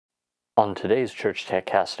On today's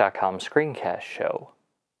ChurchTechCast.com screencast show,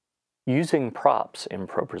 using props in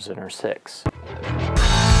ProPresenter 6.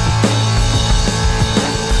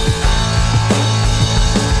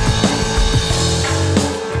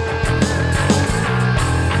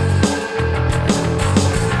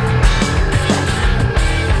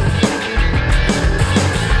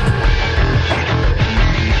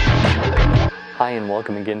 Hi, and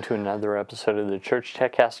welcome again to another episode of the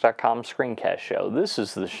ChurchTechCast.com screencast show. This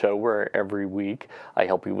is the show where every week I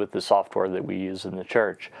help you with the software that we use in the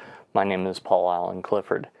church. My name is Paul Allen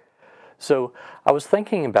Clifford. So I was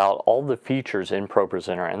thinking about all the features in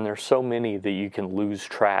ProPresenter, and there's so many that you can lose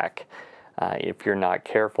track if you're not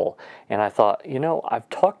careful. And I thought, I've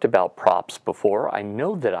talked about props before. I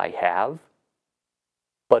know that I have,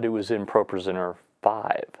 but it was in ProPresenter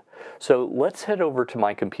 5. So let's head over to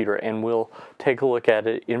my computer and we'll take a look at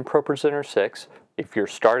it in ProPresenter 6. If you're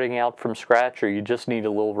starting out from scratch or you just need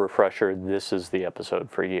a little refresher, this is the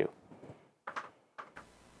episode for you.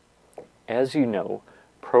 As you know,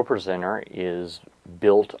 ProPresenter is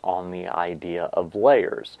built on the idea of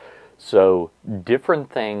layers. So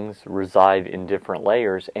different things reside in different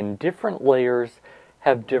layers, and different layers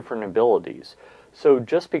have different abilities. So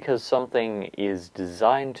just because something is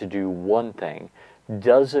designed to do one thing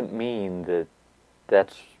doesn't mean that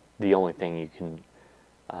that's the only thing you can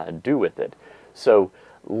do with it. So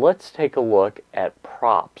let's take a look at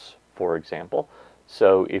props, for example.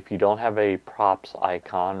 So if you don't have a props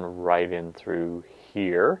icon right in through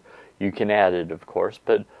here, you can add it, of course,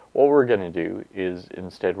 but what we're going to do is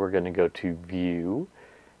instead we're going to go to View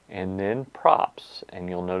and then Props, and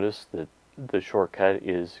you'll notice that the shortcut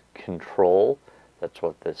is Control, that's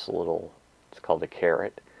what this little, it's called a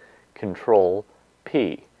caret, Control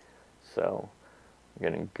P. So I'm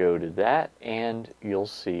going to go to that and you'll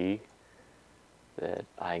see that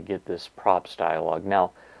I get this props dialog.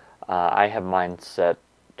 Now I have mine set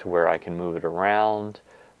to where I can move it around,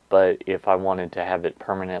 but if I wanted to have it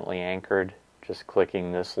permanently anchored, just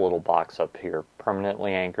clicking this little box up here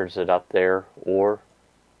permanently anchors it up there or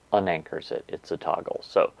unanchors it. It's a toggle.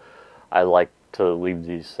 So I like to leave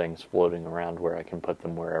these things floating around where I can put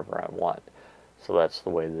them wherever I want. So that's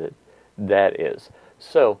the way that is.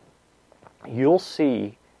 So you'll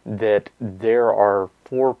see that there are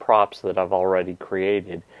 4 props that I've already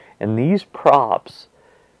created, and these props,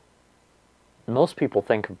 most people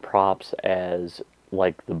think of props as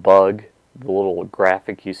like the bug, the little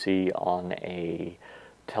graphic you see on a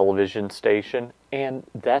television station, and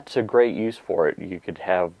that's a great use for it. You could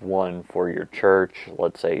have one for your church.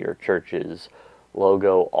 Let's say your church's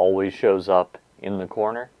logo always shows up in the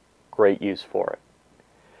corner. Great use for it.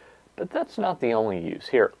 But that's not the only use.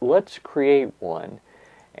 Here, let's create one,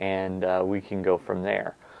 and we can go from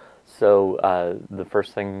there. So the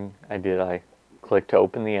first thing I did, I clicked to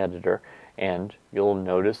open the editor, and you'll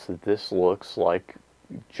notice that this looks like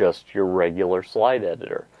just your regular slide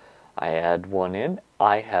editor. I add one in,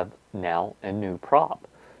 I have now a new prop.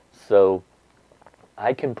 So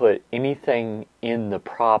I can put anything in the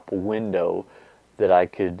prop window that I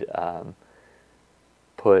could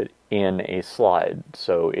put in a slide.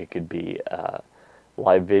 So it could be a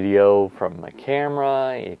live video from a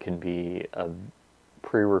camera, it can be a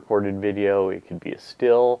pre-recorded video, it could be a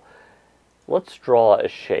still. Let's draw a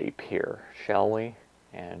shape here, shall we?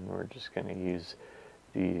 And we're just going to use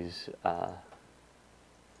these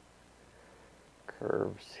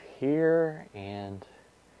curves here and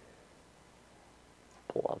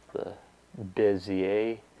pull up the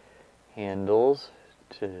bezier handles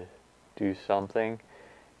to do something.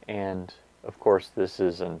 And of course this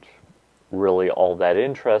isn't really all that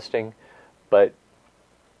interesting, but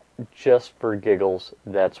just for giggles,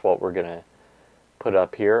 that's what we're going to put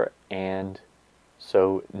up here. And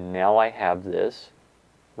so now I have this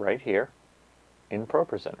right here in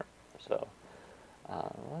ProPresenter. So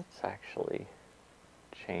let's actually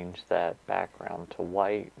change that background to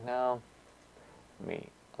white. No, let me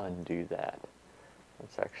undo that.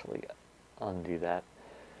 Let's actually undo that.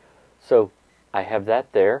 So I have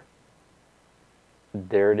that there.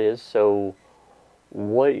 There it is. So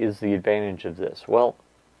what is the advantage of this? Well,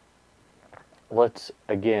 let's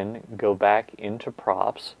again go back into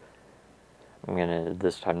props. I'm going to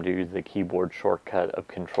this time do the keyboard shortcut of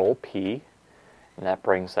Control P, and that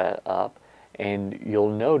brings that up. And you'll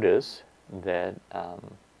notice that, let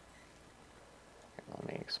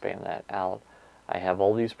me expand that out. I have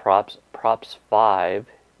all these props. Props 5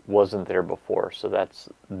 wasn't there before, so that's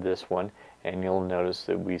this one. And you'll notice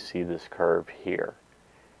that we see this curve here.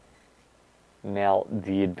 Now,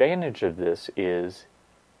 the advantage of this is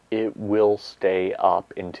it will stay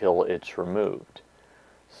up until it's removed.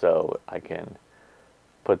 So I can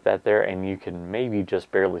put that there, and you can maybe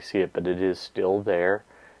just barely see it, but it is still there.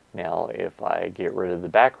 Now if I get rid of the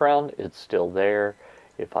background, it's still there.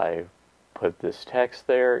 If I put this text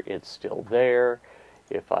there, it's still there.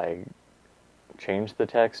 If I change the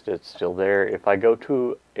text, it's still there. If I go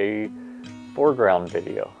to a foreground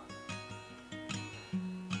video,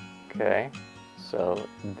 okay, so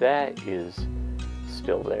that is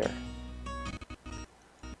still there.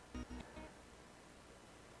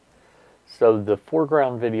 So the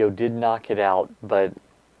foreground video did knock it out, but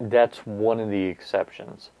that's one of the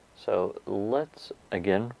exceptions. So let's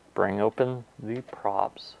again bring open the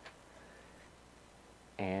props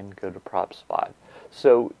and go to props 5.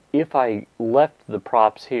 So if I left the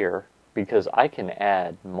props here, because I can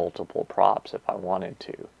add multiple props if I wanted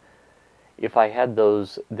to, if I had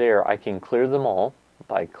those there, I can clear them all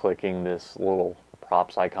by clicking this little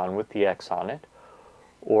props icon with the X on it,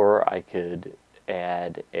 or I could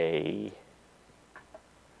add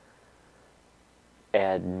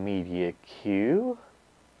media queue.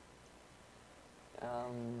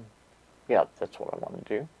 Yeah, that's what I want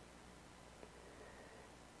to do.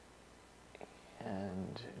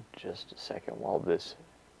 And just a second while this,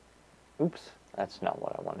 oops, that's not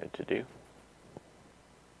what I wanted to do.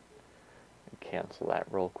 Cancel that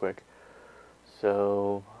real quick.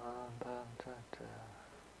 So,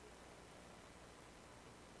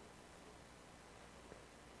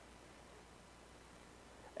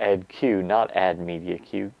 add queue, not add media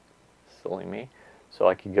queue, silly me. So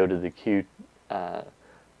I could go to the queue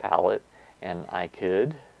palette and I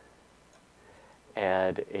could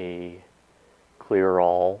add a clear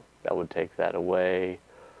all, that would take that away,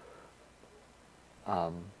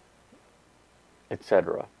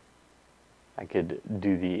 etc. I could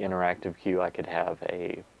do the interactive queue. I could have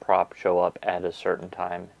a prop show up at a certain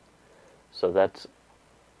time. So that's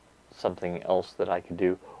something else that I could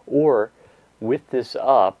do. Or with this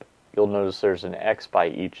up, you'll notice there's an X by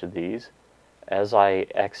each of these. As I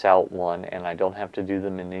X out one, and I don't have to do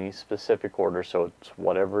them in any specific order, so it's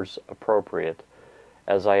whatever's appropriate.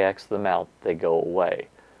 As I X them out, they go away.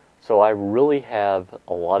 So I really have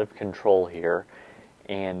a lot of control here,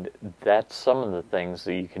 and that's some of the things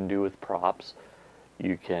that you can do with props.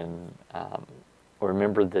 You can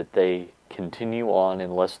remember that they continue on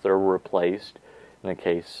unless they're replaced, in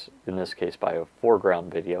this case by a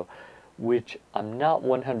foreground video, which I'm not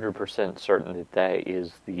 100% certain that that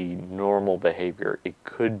is the normal behavior. It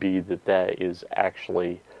could be that that is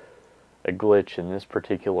actually a glitch in this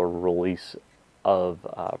particular release of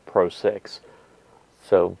Pro 6.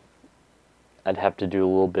 So I'd have to do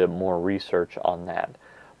a little bit more research on that.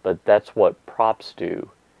 But that's what props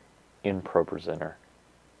do in ProPresenter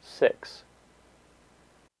 6.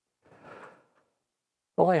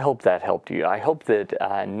 Well, I hope that helped you. I hope that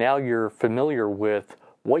now you're familiar with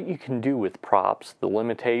what you can do with props, the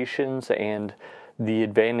limitations and the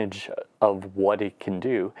advantage of what it can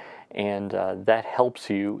do, and that helps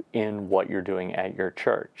you in what you're doing at your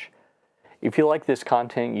church. If you like this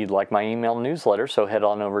content, you'd like my email newsletter, so head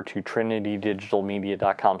on over to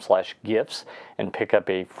trinitydigitalmedia.com/gifts and pick up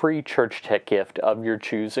a free church tech gift of your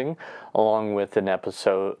choosing, along with an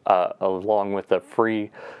episode, along with a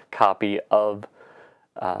free copy of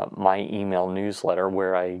my email newsletter,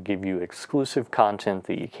 where I give you exclusive content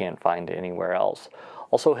that you can't find anywhere else.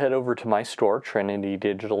 Also head over to my store,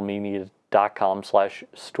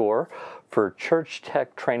 trinitydigitalmedia.com/store, for church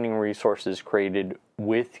tech training resources created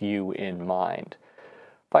with you in mind.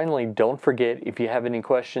 Finally, don't forget, if you have any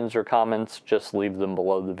questions or comments, just leave them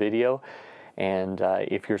below the video. And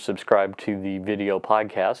if you're subscribed to the video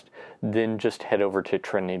podcast, then just head over to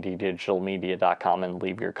trinitydigitalmedia.com and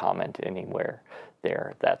leave your comment anywhere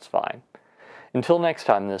there. That's fine. Until next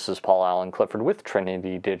time, this is Paul Allen Clifford with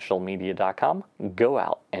trinitydigitalmedia.com. Go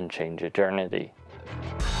out and change eternity.